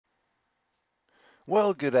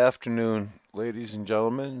Well, good afternoon, ladies and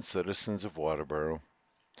gentlemen, citizens of Waterboro.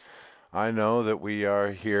 I know that we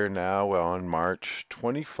are here now on March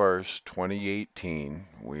 21st, 2018.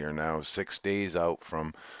 We are now 6 days out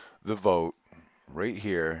from the vote, right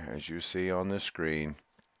here, as you see on the screen,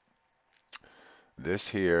 this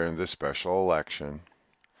here, the special election.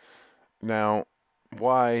 Now,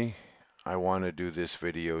 why I want to do this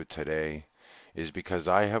video today is because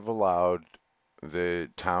I have allowed the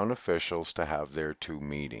town officials to have their two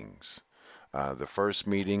meetings. The first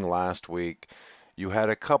meeting last week, you had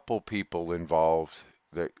a couple people involved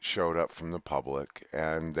that showed up from the public,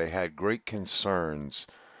 and they had great concerns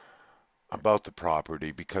about the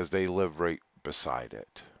property because they live right beside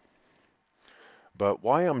it. But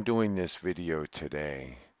why I'm doing this video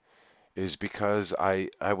today is because I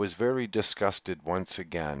was very disgusted once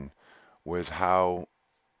again with how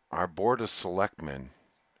our Board of Selectmen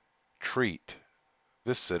treat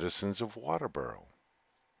the citizens of Waterboro.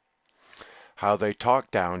 How they talk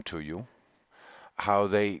down to you, how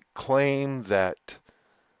they claim that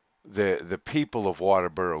the people of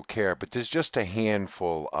Waterboro care, but there's just a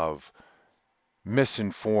handful of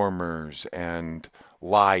misinformers and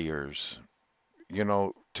liars.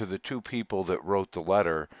 To the two people that wrote the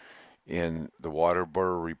letter in the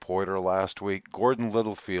Waterboro Reporter last week, Gordon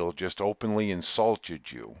Littlefield just openly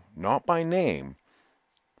insulted you, not by name,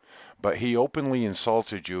 but he openly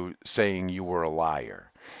insulted you, saying you were a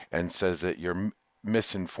liar, and says that you're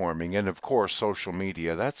misinforming. And of course, social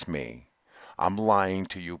media, that's me. I'm lying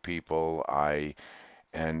to you people.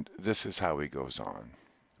 And this is how he goes on.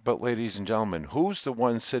 But ladies and gentlemen, who's the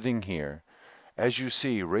one sitting here, as you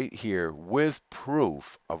see right here, with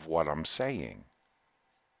proof of what I'm saying?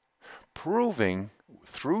 Proving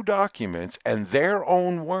through documents and their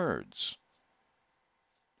own words.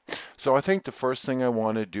 So I think the first thing I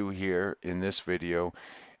want to do here in this video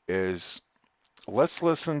is let's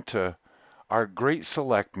listen to our great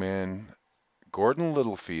selectman, Gordon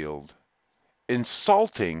Littlefield,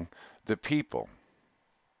 insulting the people.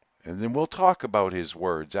 And then we'll talk about his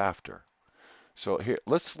words after. So here,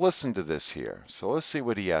 let's listen to this here. So let's see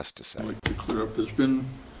what he has to say. I'd like to clear up. There's been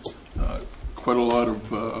quite a lot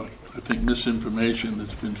of, I think, misinformation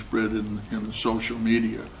that's been spread in the social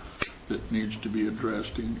media that needs to be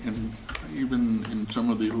addressed, and even in some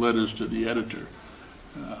of the letters to the editor.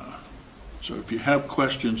 So if you have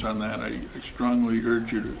questions on that, I strongly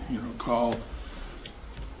urge you to, call,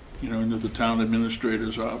 into the town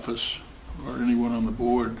administrator's office, or anyone on the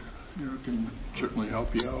board, can certainly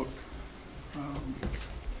help you out.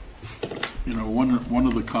 One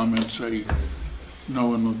of the comments I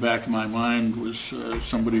know in the back of my mind was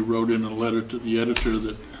somebody wrote in a letter to the editor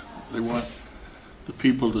that they want the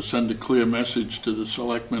people to send a clear message to the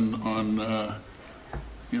selectmen on,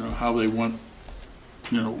 how they want,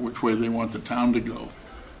 which way they want the town to go.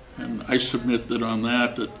 And I submit that on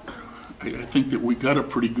that I think that we got a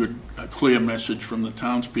pretty good, clear message from the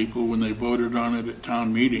townspeople when they voted on it at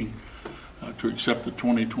town meeting to accept the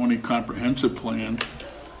 2020 comprehensive plan.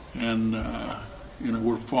 And,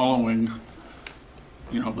 we're following,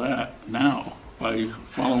 that now by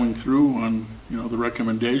following through on, the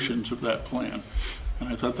recommendations of that plan. And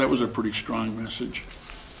I thought that was a pretty strong message.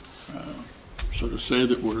 So to say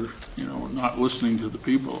that we're, not listening to the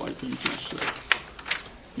people, I think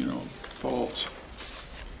is, false.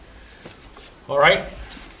 All right.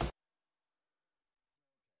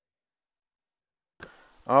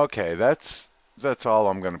 Okay, that's all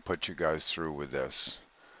I'm going to put you guys through with this.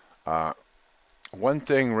 One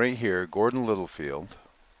thing right here, Gordon Littlefield,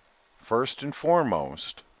 first and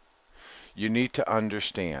foremost, you need to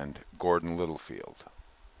understand Gordon Littlefield.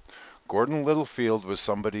 Gordon Littlefield was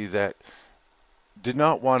somebody that did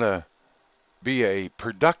not want to be a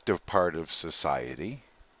productive part of society,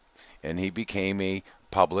 and he became a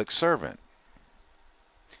public servant.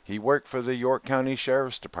 He worked for the York County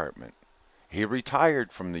Sheriff's Department. He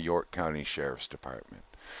retired from the York County Sheriff's Department.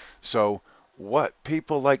 So what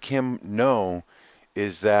people like him know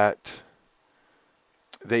is that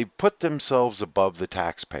they put themselves above the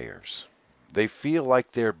taxpayers. They feel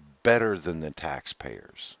like they're better than the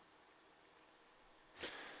taxpayers.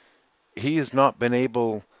 He has not been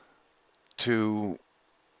able to,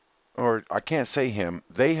 or I can't say him,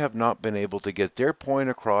 they have not been able to get their point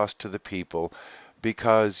across to the people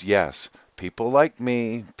because, yes, people like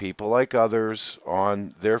me, people like others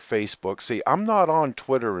on their Facebook. See, I'm not on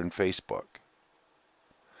Twitter and Facebook.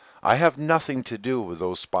 I have nothing to do with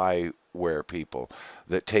those spyware people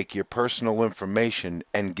that take your personal information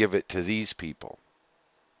and give it to these people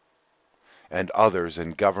and others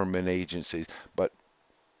and government agencies. But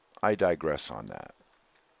I digress on that.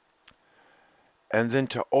 And then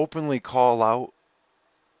to openly call out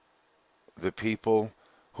the people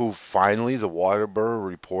who finally, the Waterboro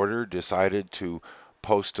reporter decided to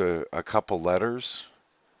post a couple letters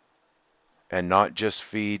and not just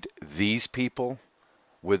feed these people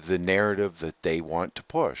with the narrative that they want to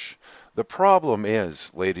push. The problem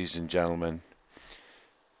is, ladies and gentlemen,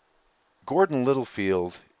 Gordon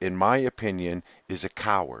Littlefield, in my opinion, is a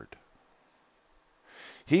coward.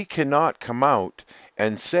 He cannot come out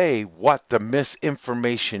and say what the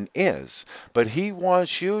misinformation is, but he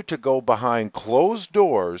wants you to go behind closed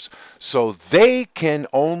doors so they can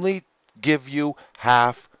only give you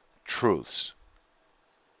half truths.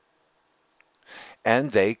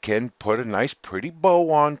 And they can put a nice pretty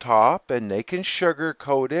bow on top, and they can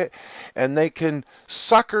sugarcoat it, and they can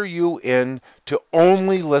sucker you in to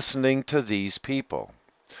only listening to these people.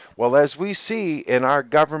 Well, as we see in our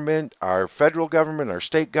government, our federal government, our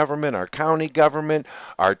state government, our county government,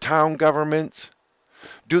 our town governments,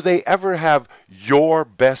 do they ever have your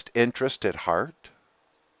best interest at heart?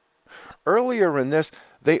 Earlier in this,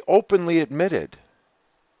 they openly admitted,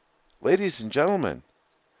 ladies and gentlemen,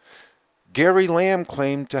 Gary Lamb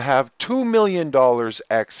claimed to have $2 million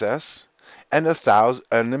excess and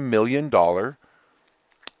 $1 million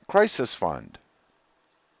crisis fund.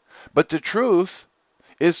 But the truth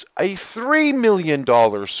is a $3 million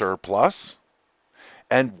surplus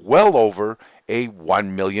and well over a $1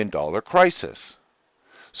 million crisis.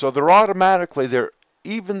 So they're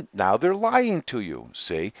lying to you.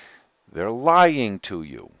 See, they're lying to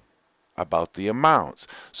you about the amounts.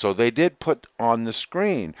 So they did put on the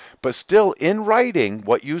screen, but still in writing,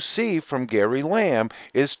 what you see from Gary Lamb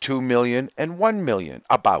is 2 million and 1 million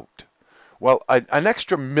about. Well, an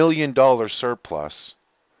extra $1 million surplus.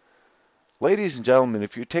 Ladies and gentlemen,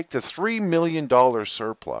 if you take the $3 million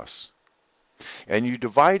surplus and you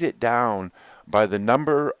divide it down by the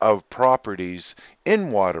number of properties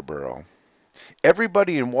in Waterboro,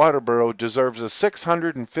 everybody in Waterboro deserves a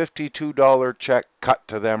 $652 check cut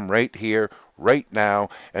to them right here, right now,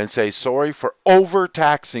 and say sorry for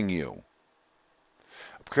overtaxing you.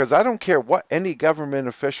 Because I don't care what any government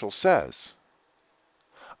official says.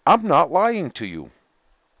 I'm not lying to you.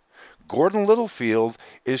 Gordon Littlefield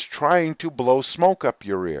is trying to blow smoke up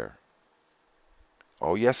your ear.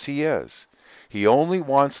 Oh, yes, he is. He only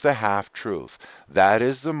wants the half truth. That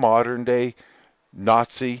is the modern day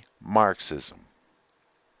Nazi Marxism.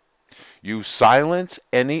 You silence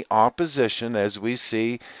any opposition, as we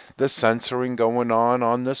see the censoring going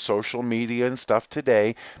on the social media and stuff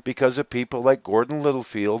today, because of people like Gordon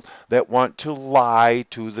Littlefield that want to lie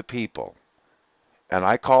to the people. And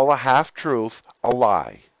I call a half truth a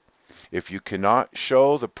lie. If you cannot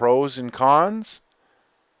show the pros and cons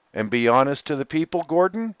and be honest to the people,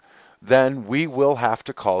 Gordon, then we will have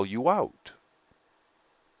to call you out.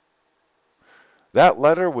 That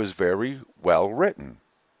letter was very well written.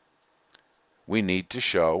 We need to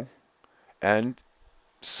show and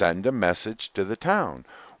send a message to the town.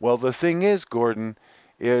 Well, the thing is, Gordon,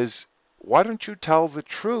 is why don't you tell the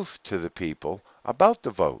truth to the people about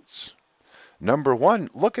the votes? Number one,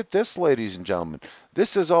 look at this, ladies and gentlemen.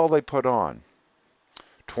 This is all they put on.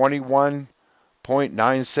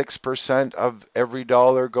 21.96% of every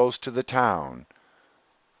dollar goes to the town.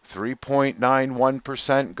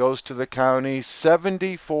 3.91% goes to the county.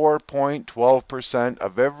 74.12%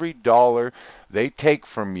 of every dollar they take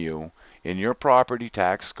from you in your property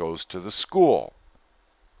tax goes to the school.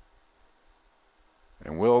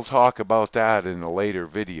 And we'll talk about that in a later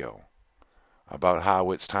video, about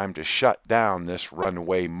how it's time to shut down this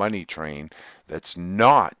runaway money train that's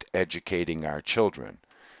not educating our children.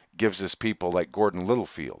 Gives us people like Gordon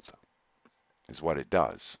Littlefield, is what it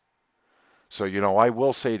does. So, I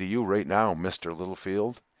will say to you right now, Mr.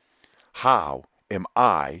 Littlefield, how am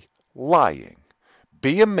I lying?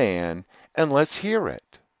 Be a man and let's hear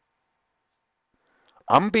it.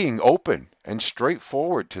 I'm being open and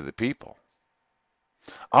straightforward to the people.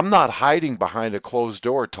 I'm not hiding behind a closed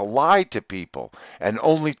door to lie to people and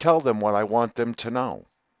only tell them what I want them to know.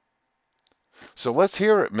 So let's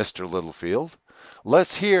hear it, Mr. Littlefield.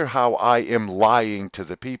 Let's hear how I am lying to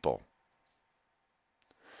the people.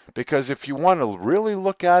 Because if you want to really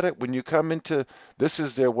look at it, when you come into, this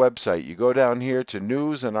is their website. You go down here to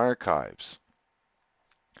News and Archives.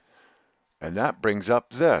 And that brings up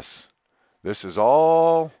this. This is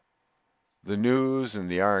all the news and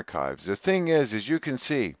the archives. The thing is, as you can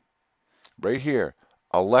see, right here,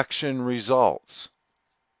 election results.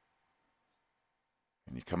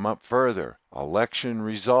 And you come up further, election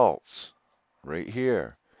results, right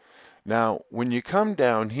here. Now, when you come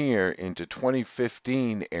down here into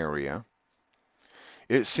 2015 area,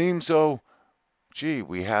 it seems though, gee,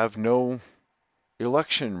 we have no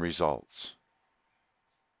election results.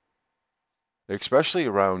 especially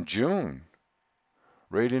around June,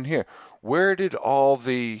 right in here. Where did all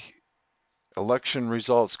the election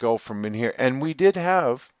results go from in here? And we did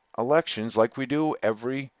have elections like we do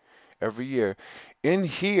every year. In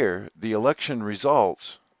here, the election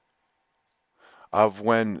results of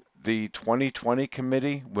when the 2020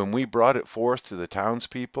 committee, when we brought it forth to the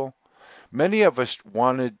townspeople, many of us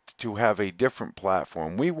wanted to have a different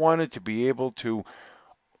platform. We wanted to be able to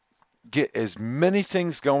get as many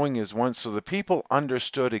things going as once so the people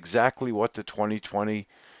understood exactly what the 2020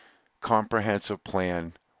 comprehensive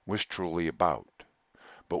plan was truly about.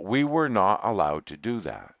 But we were not allowed to do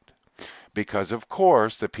that. Because, of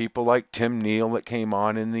course, the people like Tim Neal that came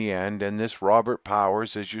on in the end and this Robert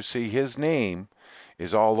Powers, as you see, his name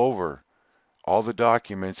is all over all the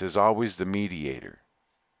documents, is always the mediator.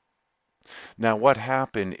 Now, what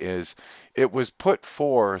happened is it was put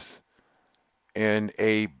forth in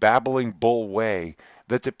a babbling bull way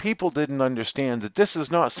that the people didn't understand that this is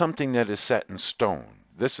not something that is set in stone.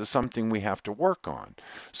 This is something we have to work on.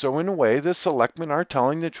 So in a way, the selectmen are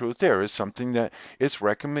telling the truth. There is something that it's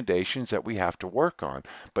recommendations that we have to work on.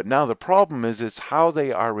 But now the problem is it's how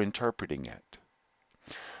they are interpreting it.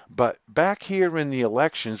 But back here in the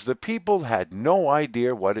elections, the people had no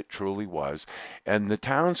idea what it truly was, and the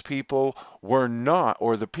townspeople were not,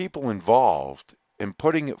 or the people involved in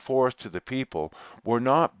putting it forth to the people, were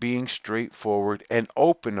not being straightforward and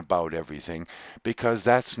open about everything because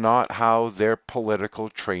that's not how their political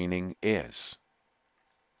training is.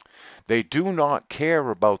 They do not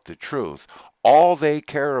care about the truth. All they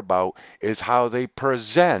care about is how they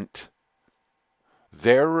present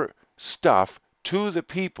their stuff to the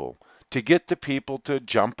people to get the people to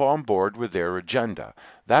jump on board with their agenda.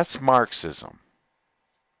 That's Marxism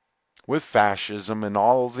with fascism and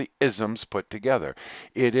all the isms put together.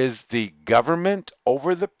 It is the government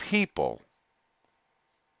over the people.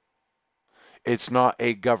 It's not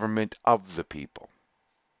a government of the people.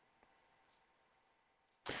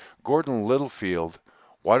 Gordon Littlefield,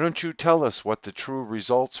 why don't you tell us what the true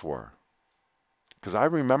results were? Because I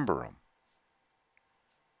remember them.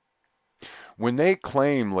 When they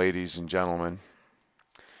claim, ladies and gentlemen,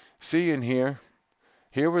 see in here,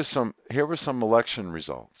 here were some election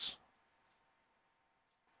results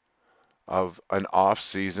of an off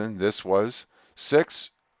season. This was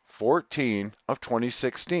 6/14 of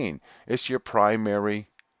 2016. It's your primary.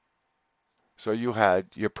 So you had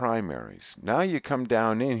your primaries. Now you come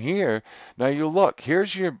down in here. Now you look.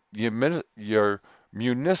 Here's your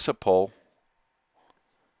municipal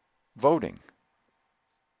voting.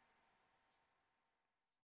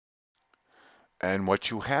 And what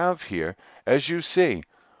you have here, as you see,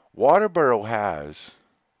 Waterboro has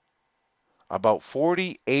about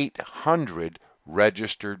 4,800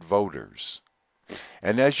 registered voters.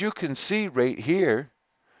 And as you can see right here,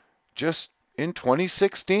 just in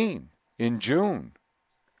 2016, in June,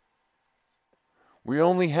 we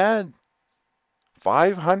only had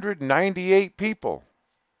 598 people.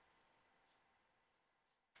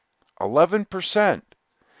 11%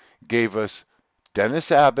 gave us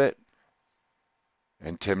Dennis Abbott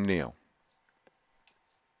and Tim Neal.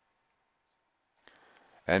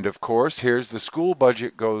 And of course, here's the school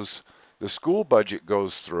budget goes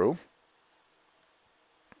through.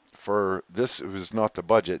 For this, it was not the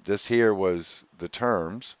budget. This here was the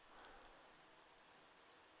terms.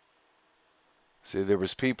 See, there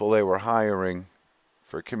was people they were hiring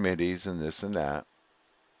for committees and this and that.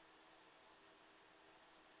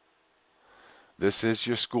 This is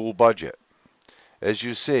your school budget. As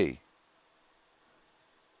you see,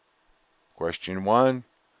 question 1,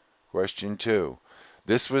 question 2.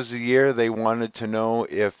 This was the year they wanted to know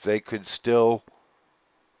if they still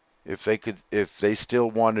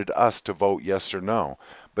wanted us to vote yes or no.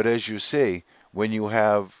 But as you see, when you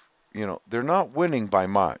have, they're not winning by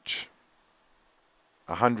much.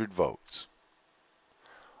 100 votes.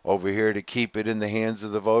 Over here to keep it in the hands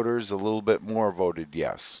of the voters, a little bit more voted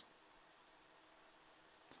yes.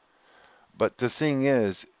 But the thing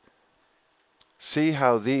is, see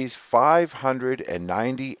how these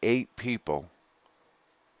 598 people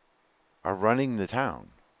are running the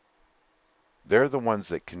town. They're the ones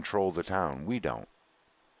that control the town. We don't.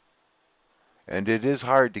 And it is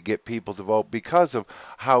hard to get people to vote because of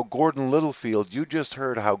how Gordon Littlefield, you just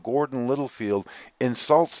heard how Gordon Littlefield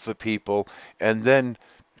insults the people and then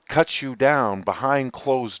cuts you down behind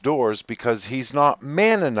closed doors because he's not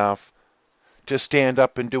man enough to stand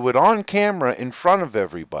up and do it on camera in front of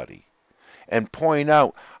everybody and point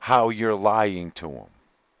out how you're lying to him.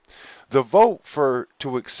 The vote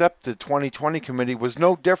to accept the 2020 committee was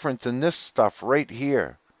no different than this stuff right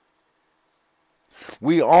here.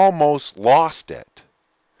 We almost lost it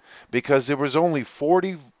because there was only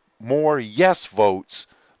 40 more yes votes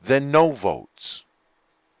than no votes.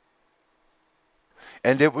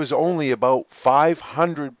 And it was only about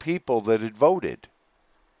 500 people that had voted.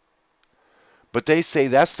 But they say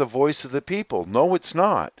that's the voice of the people. No, it's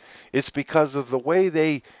not. It's because of the way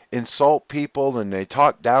they insult people and they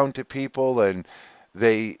talk down to people and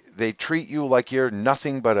they treat you like you're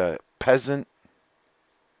nothing but a peasant.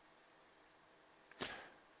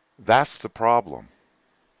 That's the problem.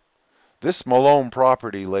 This Malone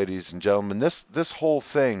property, ladies and gentlemen, this whole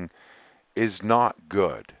thing is not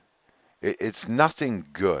good. It's nothing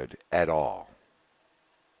good at all.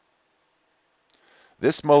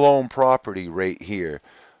 This Malone property right here,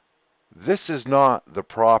 this is not the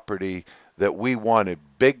property that we wanted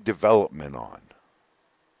big development on.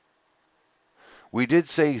 We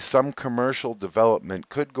did say some commercial development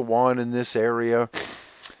could go on in this area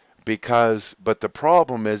but the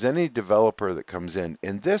problem is any developer that comes in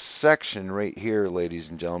this section right here, ladies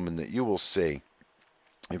and gentlemen, that you will see,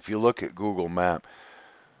 if you look at Google Map,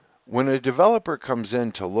 when a developer comes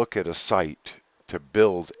in to look at a site to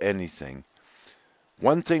build anything,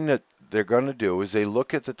 one thing that they're going to do is they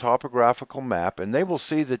look at the topographical map and they will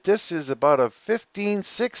see that this is about a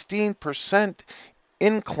 15-16%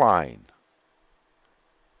 incline.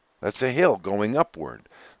 That's a hill going upward.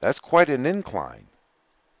 That's quite an incline.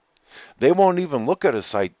 They won't even look at a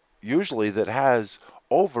site usually that has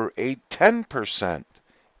over a 10%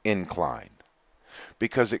 incline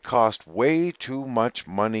because it costs way too much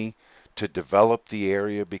money to develop the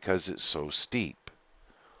area because it's so steep.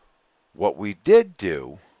 What we did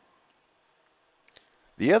do,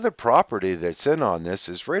 the other property that's in on this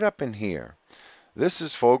is right up in here. This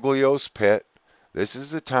is Foglio's Pit. This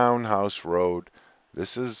is the Townhouse Road.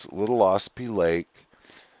 This is Little Ospey Lake.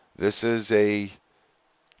 This is a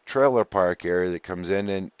trailer park area that comes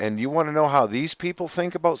in, and you want to know how these people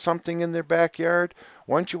think about something in their backyard?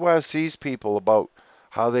 Why don't you ask these people about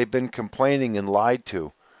how they've been complaining and lied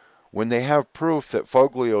to when they have proof that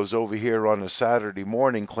Foglio's over here on a Saturday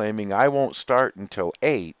morning claiming I won't start until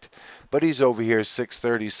 8, but he's over here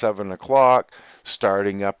 6:30, 7 o'clock,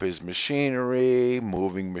 starting up his machinery,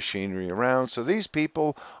 moving machinery around. So these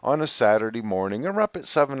people on a Saturday morning are up at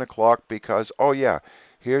 7 o'clock because, oh yeah,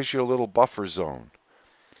 here's your little buffer zone.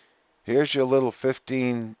 Here's your little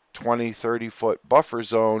 15, 20, 30-foot buffer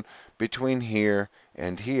zone between here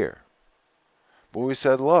and here. But we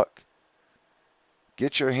said, look,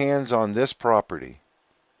 get your hands on this property.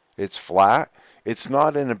 It's flat. It's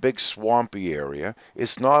not in a big swampy area.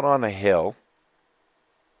 It's not on a hill.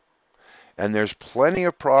 And there's plenty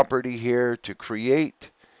of property here to create.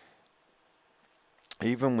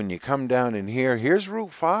 Even when you come down in here, here's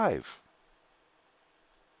Route 5.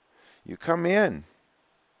 You come in.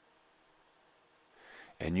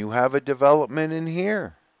 And you have a development in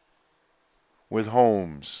here with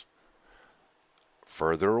homes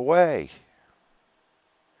further away.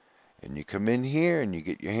 And you come in here and you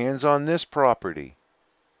get your hands on this property.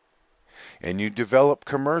 And you develop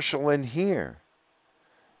commercial in here.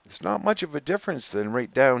 It's not much of a difference than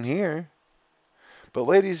right down here. But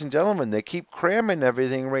ladies and gentlemen, they keep cramming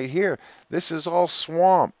everything right here. This is all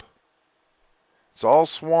swamp. It's all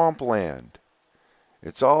swampland.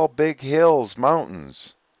 It's all big hills,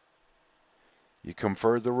 mountains. You come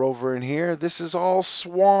further over in here, this is all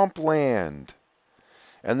swampland.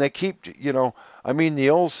 And they keep, the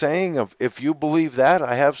old saying of, if you believe that,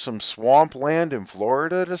 I have some swampland in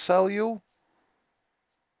Florida to sell you.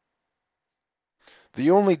 The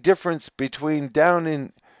only difference between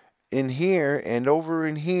down in here and over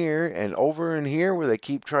in here and over in here where they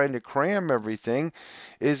keep trying to cram everything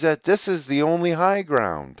is that this is the only high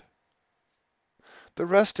ground. The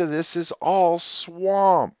rest of this is all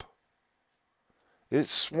swamp. It's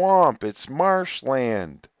swamp. It's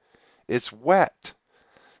marshland. It's wet.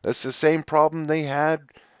 That's the same problem they had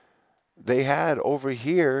over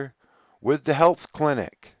here with the health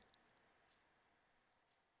clinic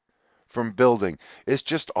from building. It's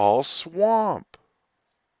just all swamp.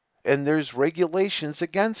 And there's regulations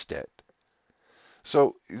against it.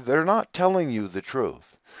 So they're not telling you the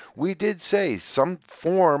truth. We did say some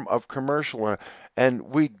form of commercial, and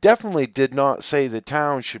we definitely did not say the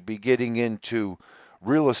town should be getting into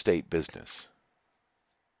real estate business.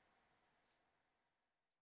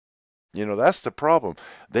 That's the problem.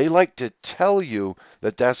 They like to tell you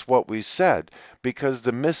that that's what we said because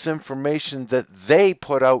the misinformation that they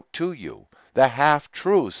put out to you, the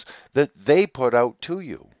half-truths that they put out to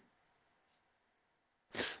you.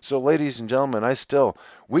 So, ladies and gentlemen,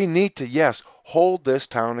 we need to, yes, hold this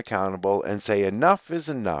town accountable and say enough is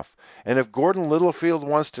enough. And if Gordon Littlefield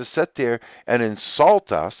wants to sit there and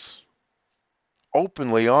insult us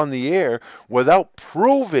openly on the air without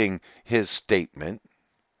proving his statement,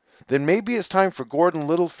 then maybe it's time for Gordon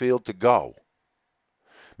Littlefield to go.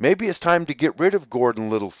 Maybe it's time to get rid of Gordon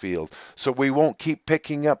Littlefield so we won't keep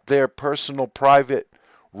picking up their personal private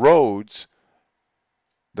roads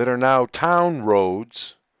that are now town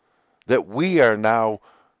roads that we are now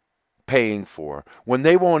paying for, when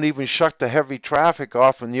they won't even shut the heavy traffic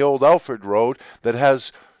off in the old Elford Road that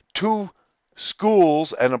has 2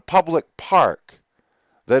 schools and a public park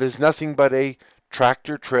that is nothing but a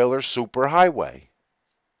tractor trailer superhighway.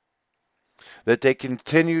 That they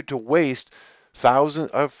continue to waste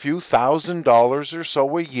a few $1,000s or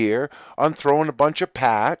so a year on throwing a bunch of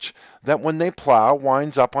patch that when they plow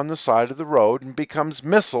winds up on the side of the road and becomes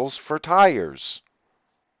missiles for tires.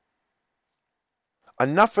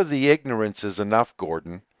 Enough of the ignorance is enough,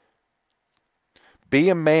 Gordon. Be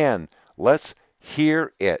a man. Let's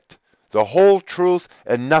hear it. The whole truth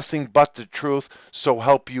and nothing but the truth, so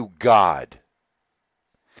help you God.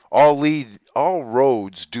 All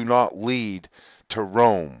roads do not lead to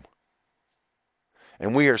Rome.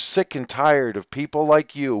 And we are sick and tired of people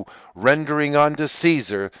like you rendering unto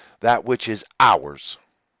Caesar that which is ours.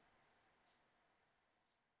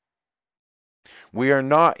 We are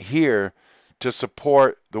not here to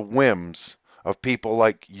support the whims of people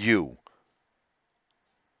like you.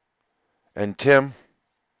 And Tim,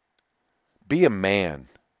 be a man.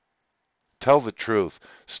 Tell the truth.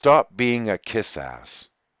 Stop being a kiss ass.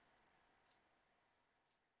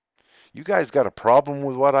 You guys got a problem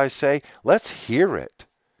with what I say? Let's hear it.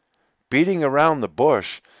 Beating around the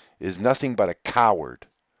bush is nothing but a coward.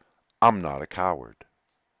 I'm not a coward.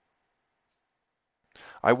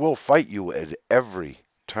 I will fight you at every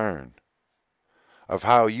turn of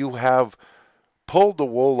how you have pulled the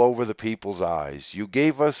wool over the people's eyes. You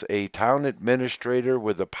gave us a town administrator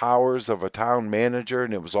with the powers of a town manager,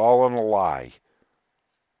 and it was all on a lie.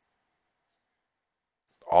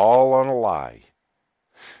 All on a lie.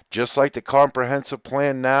 Just like the comprehensive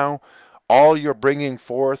plan now, all you're bringing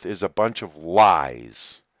forth is a bunch of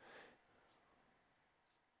lies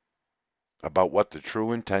about what the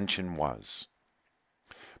true intention was.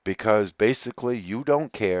 Because basically you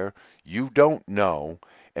don't care, you don't know,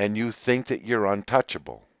 and you think that you're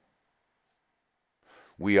untouchable.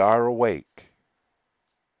 We are awake.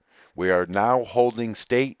 We are now holding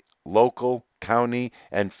state, local, county,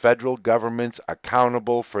 and federal governments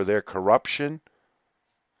accountable for their corruption,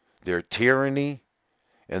 their tyranny,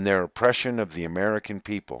 and their oppression of the American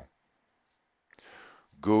people.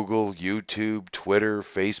 Google, YouTube, Twitter,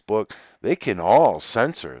 Facebook, they can all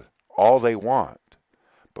censor all they want,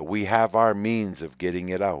 but we have our means of getting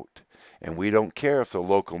it out. And we don't care if the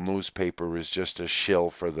local newspaper is just a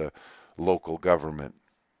shill for the local government.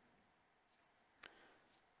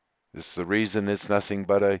 It's the reason it's nothing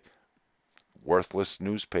but a worthless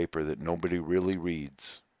newspaper that nobody really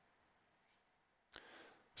reads.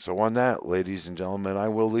 So on that, ladies and gentlemen, I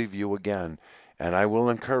will leave you again, and I will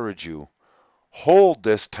encourage you, hold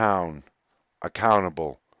this town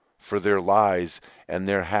accountable for their lies and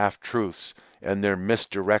their half-truths and their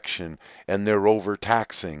misdirection and their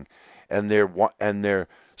overtaxing and their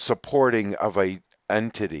supporting of a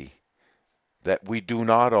entity that we do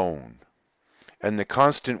not own, and the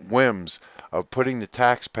constant whims of putting the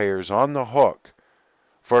taxpayers on the hook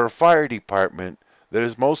for a fire department that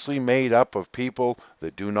is mostly made up of people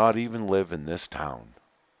that do not even live in this town.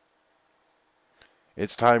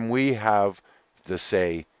 It's time we have the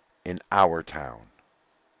say in our town.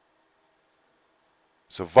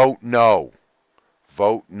 So vote no,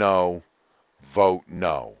 vote no, vote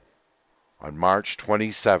no on March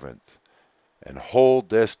 27th and hold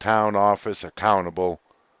this town office accountable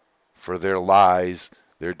for their lies,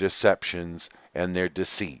 their deceptions, and their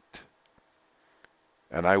deceit.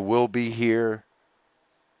 And I will be here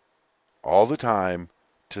all the time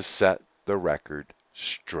to set the record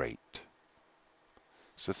straight.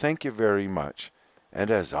 So thank you very much. And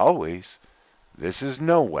as always, this is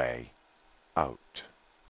No Way Out.